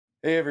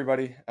Hey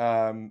everybody,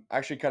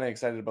 actually kind of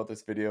excited about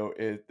this video.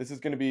 This is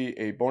going to be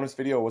a bonus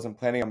video. I wasn't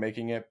planning on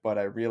making it, but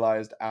I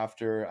realized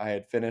after I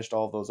had finished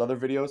all of those other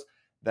videos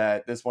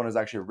that this one is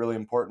actually a really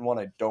important one.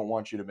 I don't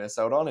want you to miss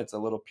out on. It's a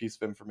little piece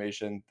of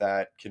information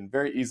that can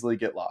very easily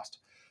get lost.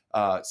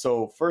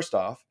 So first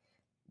off,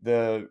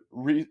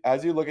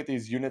 as you look at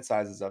these unit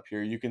sizes up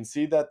here, you can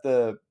see that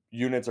the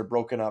units are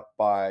broken up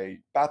by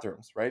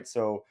bathrooms, right?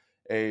 So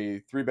a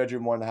 3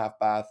 bedroom, 1.5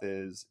 bath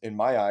is, in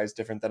my eyes,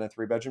 different than a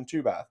 3 bedroom,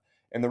 2 bath.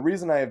 And the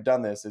reason I have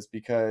done this is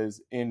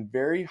because in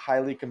very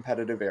highly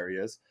competitive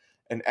areas,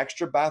 an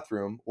extra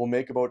bathroom will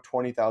make about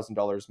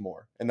 $20,000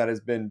 more. And that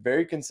has been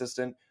very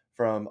consistent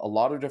from a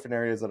lot of different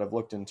areas that I've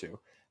looked into.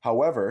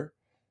 However,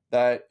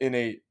 that in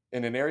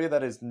an area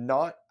that is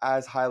not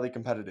as highly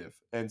competitive.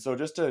 And so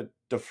just to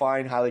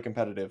define highly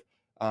competitive,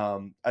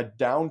 a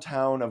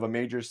downtown of a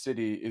major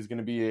city is going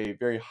to be a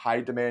very high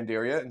demand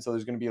area. And so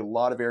there's going to be a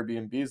lot of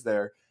Airbnbs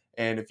there.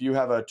 And if you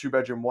have a 2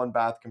 bedroom, 1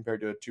 bath compared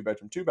to a 2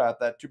 bedroom, 2 bath,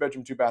 that 2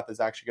 bedroom, 2 bath is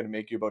actually going to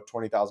make you about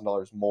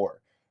 $20,000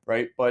 more,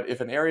 right? But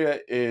if an area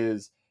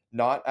is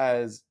not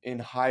as in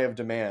high of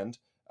demand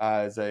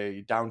as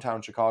a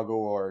downtown Chicago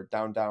or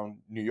downtown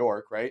New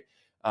York, right?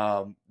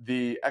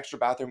 The extra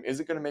bathroom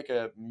isn't going to make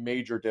a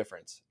major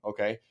difference.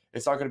 Okay,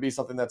 it's not going to be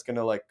something that's going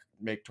to like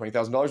make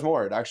 $20,000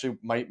 more. It actually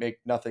might make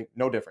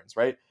no difference,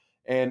 right?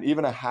 And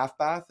even a half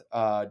bath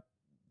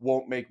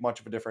won't make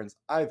much of a difference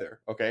either.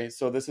 Okay,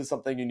 so this is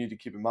something you need to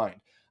keep in mind.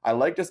 I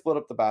like to split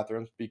up the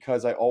bathrooms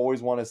because I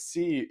always want to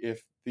see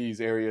if these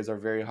areas are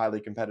very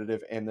highly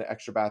competitive and the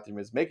extra bathroom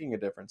is making a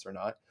difference or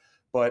not.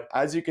 But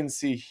as you can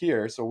see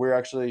here, so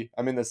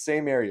I'm in the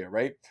same area,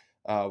 right?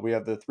 We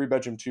have the 3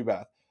 bedroom, 2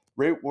 bath.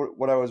 Right,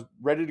 what I was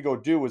ready to go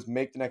do was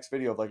make the next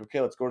video of like,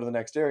 okay, let's go to the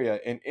next area.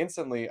 And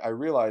instantly I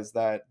realized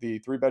that the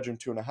 3 bedroom,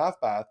 2.5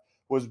 bath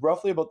was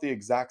roughly about the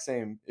exact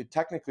same. It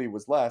technically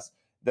was less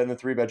than the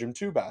 3 bedroom,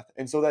 2 bath.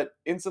 And so that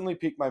instantly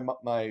piqued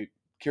my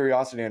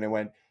curiosity. And I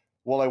went,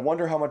 well, I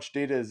wonder how much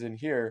data is in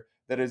here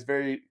that is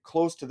very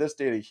close to this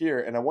data here.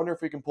 And I wonder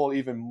if we can pull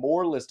even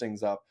more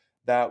listings up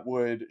that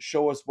would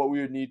show us what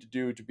we would need to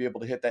do to be able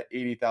to hit that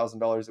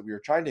 $80,000 that we were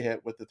trying to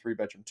hit with the 3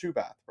 bedroom, 2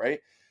 bath, right?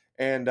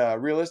 And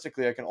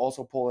realistically, I can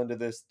also pull into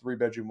this 3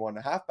 bedroom,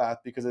 1.5 bath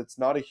because it's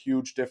not a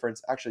huge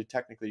difference. Actually,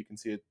 technically, you can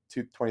see a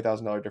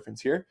 $20,000 difference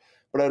here,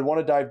 but I'd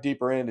want to dive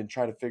deeper in and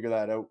try to figure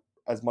that out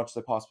as much as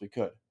I possibly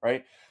could,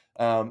 right?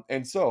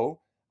 And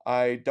so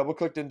I double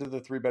clicked into the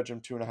 3 bedroom,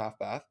 2.5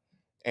 bath,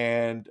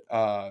 and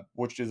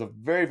which is a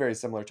very, very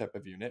similar type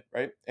of unit,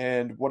 right?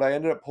 And what I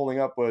ended up pulling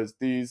up was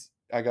these.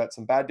 I got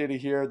some bad data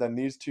here. Then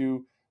these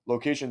two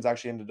locations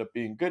actually ended up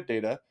being good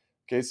data.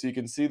 Okay, so you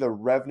can see the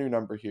revenue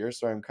number here.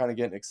 So I'm kind of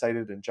getting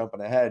excited and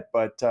jumping ahead,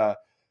 but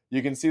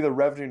you can see the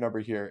revenue number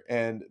here.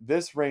 And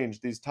this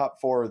range, these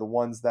top four are the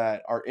ones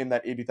that are in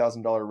that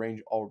 $80,000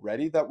 range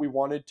already that we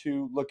wanted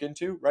to look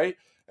into, right?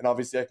 And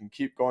obviously I can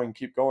keep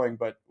going,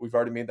 but we've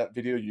already made that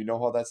video. You know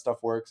how that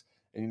stuff works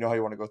and you know how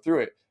you want to go through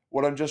it.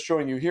 What I'm just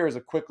showing you here is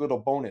a quick little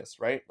bonus,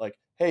 right? Like,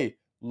 hey,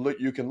 look,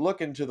 you can look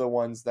into the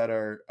ones that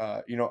are,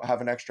 have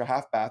an extra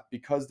half bath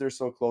because they're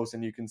so close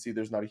and you can see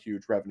there's not a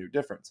huge revenue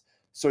difference.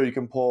 So you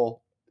can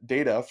pull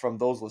data from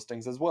those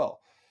listings as well.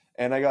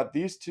 And I got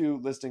these two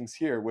listings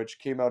here, which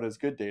came out as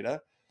good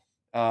data.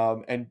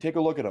 And take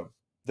a look at them.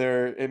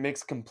 It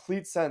makes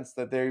complete sense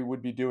that they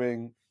would be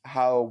doing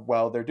how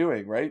well they're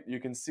doing, right? You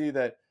can see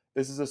that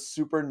this is a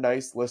super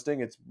nice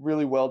listing. It's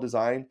really well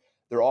designed.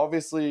 They're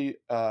obviously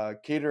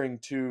catering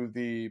to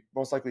the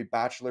most likely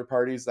bachelor and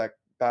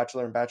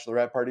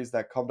bachelorette parties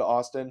that come to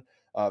Austin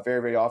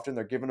very, very often.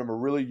 They're giving them a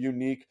really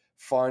unique,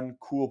 fun,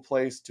 cool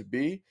place to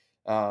be.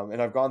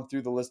 And I've gone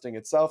through the listing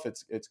itself.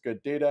 It's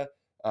good data.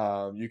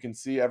 You can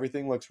see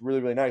everything looks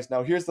really, really nice.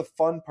 Now, here's the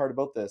fun part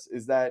about this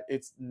is that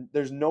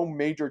there's no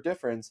major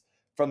difference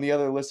from the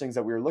other listings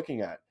that we were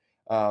looking at.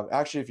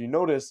 Actually, if you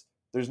notice,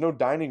 there's no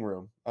dining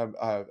room. At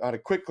a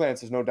quick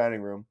glance, there's no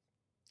dining room,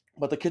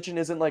 but the kitchen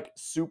isn't like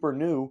super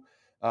new.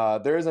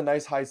 There is a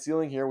nice high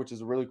ceiling here, which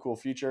is a really cool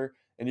feature.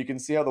 And you can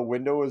see how the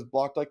window is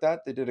blocked like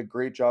that. They did a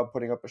great job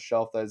putting up a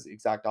shelf that is the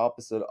exact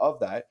opposite of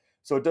that.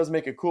 So it does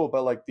make it cool.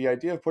 But like the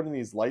idea of putting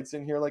these lights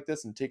in here like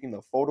this and taking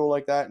the photo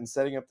like that and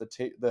setting up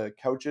the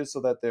couches so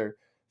that they're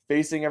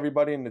facing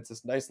everybody and it's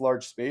this nice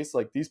large space.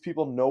 Like these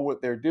people know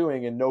what they're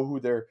doing and know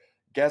who their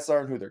guests are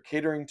and who they're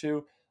catering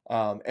to.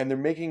 And they're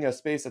making a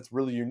space that's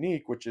really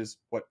unique, which is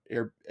what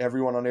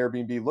everyone on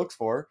Airbnb looks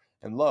for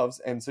and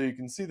loves. And so you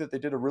can see that they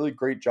did a really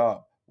great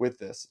job with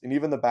this. And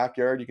even the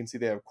backyard, you can see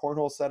they have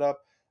cornhole set up.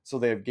 So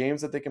they have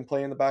games that they can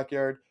play in the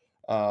backyard.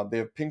 They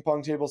have ping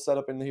pong tables set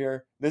up in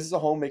here. This is a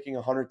home making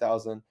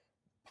 100,000,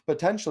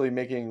 potentially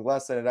making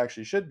less than it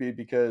actually should be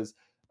because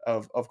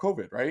of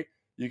COVID, right?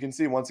 You can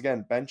see once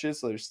again benches.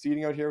 So there's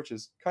seating out here, which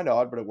is kind of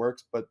odd, but it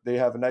works. But they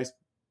have a nice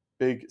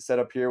big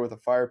setup here with a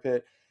fire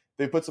pit.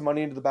 They put some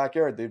money into the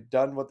backyard. They've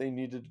done what they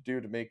needed to do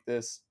to make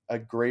this a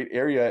great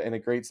area and a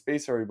great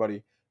space for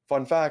everybody.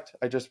 Fun fact,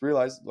 I just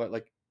realized,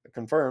 like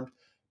confirmed,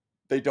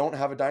 they don't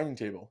have a dining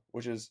table,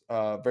 which is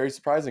very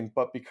surprising.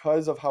 But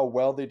because of how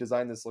well they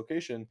designed this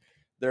location,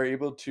 they're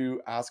able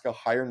to ask a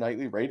higher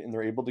nightly rate, and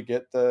they're able to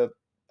get the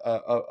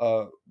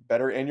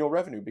better annual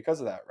revenue because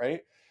of that,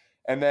 right?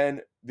 And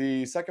then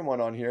the second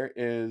one on here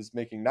is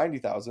making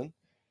 90,000.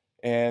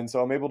 And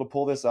so I'm able to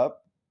pull this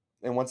up.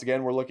 And once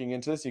again, we're looking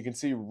into this. You can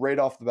see right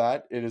off the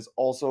bat, it is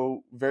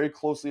also very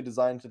closely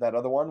designed to that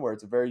other one, where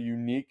it's a very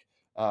unique,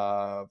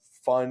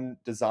 fun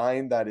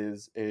design that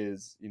is a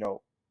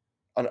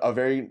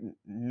very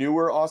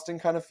newer Austin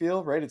kind of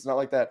feel, right? It's not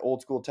like that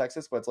old school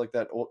Texas, but it's like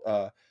that old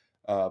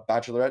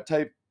bachelorette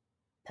type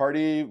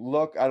party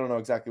look. I don't know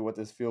exactly what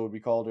this feel would be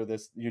called, or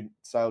this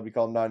style would be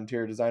called. I'm not an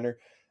interior designer,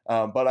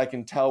 but I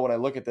can tell when I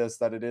look at this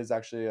that it is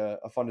actually a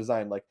fun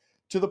design. Like,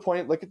 to the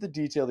point, look at the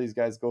detail these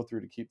guys go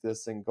through to keep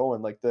this thing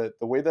going. Like the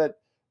way that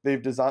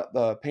they've designed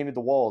painted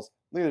the walls.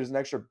 Look, there's an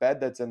extra bed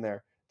that's in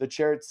there. The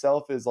chair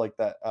itself is like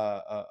that,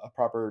 a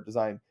proper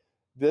design.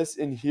 This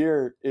in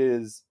here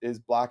is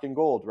black and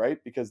gold,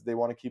 right? Because they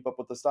want to keep up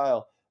with the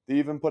style. They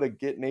even put a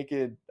get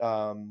naked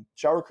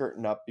shower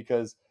curtain up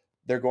because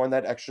they're going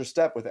that extra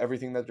step with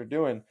everything that they're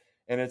doing.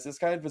 And it's this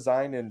kind of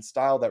design and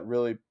style that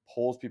really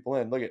pulls people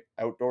in. Look at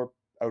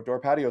outdoor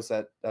patio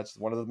set. That's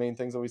one of the main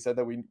things that we said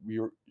that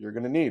you're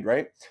going to need,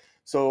 right?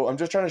 So I'm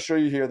just trying to show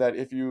you here that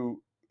if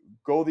you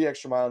go the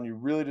extra mile and you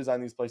really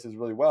design these places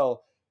really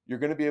well, you're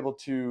going to be able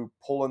to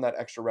pull in that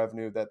extra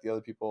revenue that the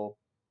other people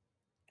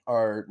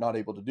are not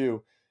able to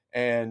do.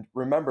 And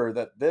remember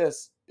that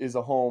this is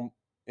a home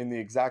in the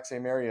exact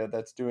same area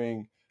that's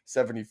doing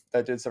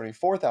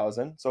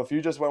 74,000. So if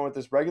you just went with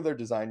this regular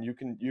design, you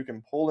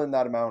can pull in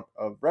that amount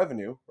of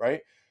revenue,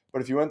 right?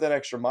 But if you went that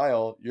extra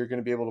mile, you're going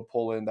to be able to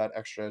pull in that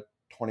extra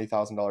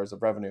 $20,000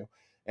 of revenue.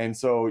 And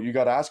so you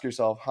got to ask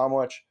yourself, how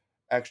much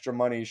extra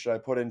money should I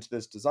put into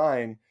this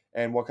design,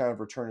 and what kind of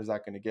return is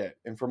that going to get?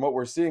 And from what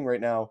we're seeing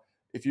right now,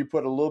 if you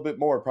put a little bit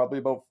more, probably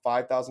about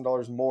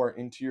 $5,000 more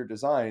into your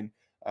design,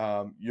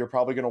 you're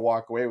probably going to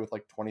walk away with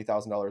like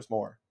 $20,000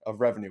 more of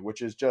revenue,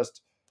 which is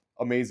just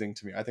amazing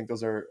to me. I think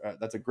that's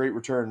a great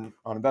return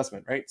on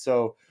investment, right?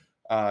 So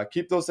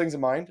keep those things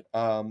in mind.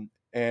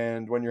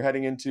 And when you're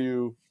heading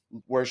into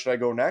where should I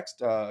go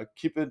next,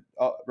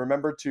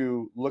 remember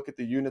to look at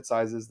the unit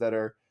sizes that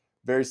are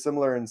very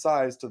similar in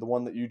size to the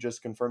one that you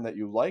just confirmed that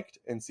you liked,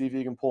 and see if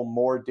you can pull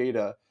more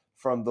data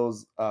from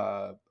those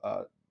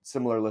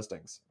similar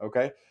listings.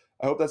 Okay.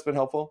 I hope that's been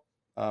helpful.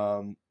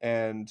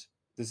 And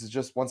this is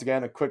just, once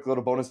again, a quick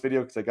little bonus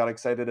video because I got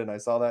excited and I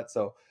saw that.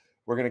 So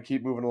we're going to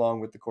keep moving along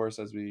with the course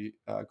as we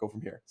go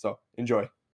from here. So enjoy.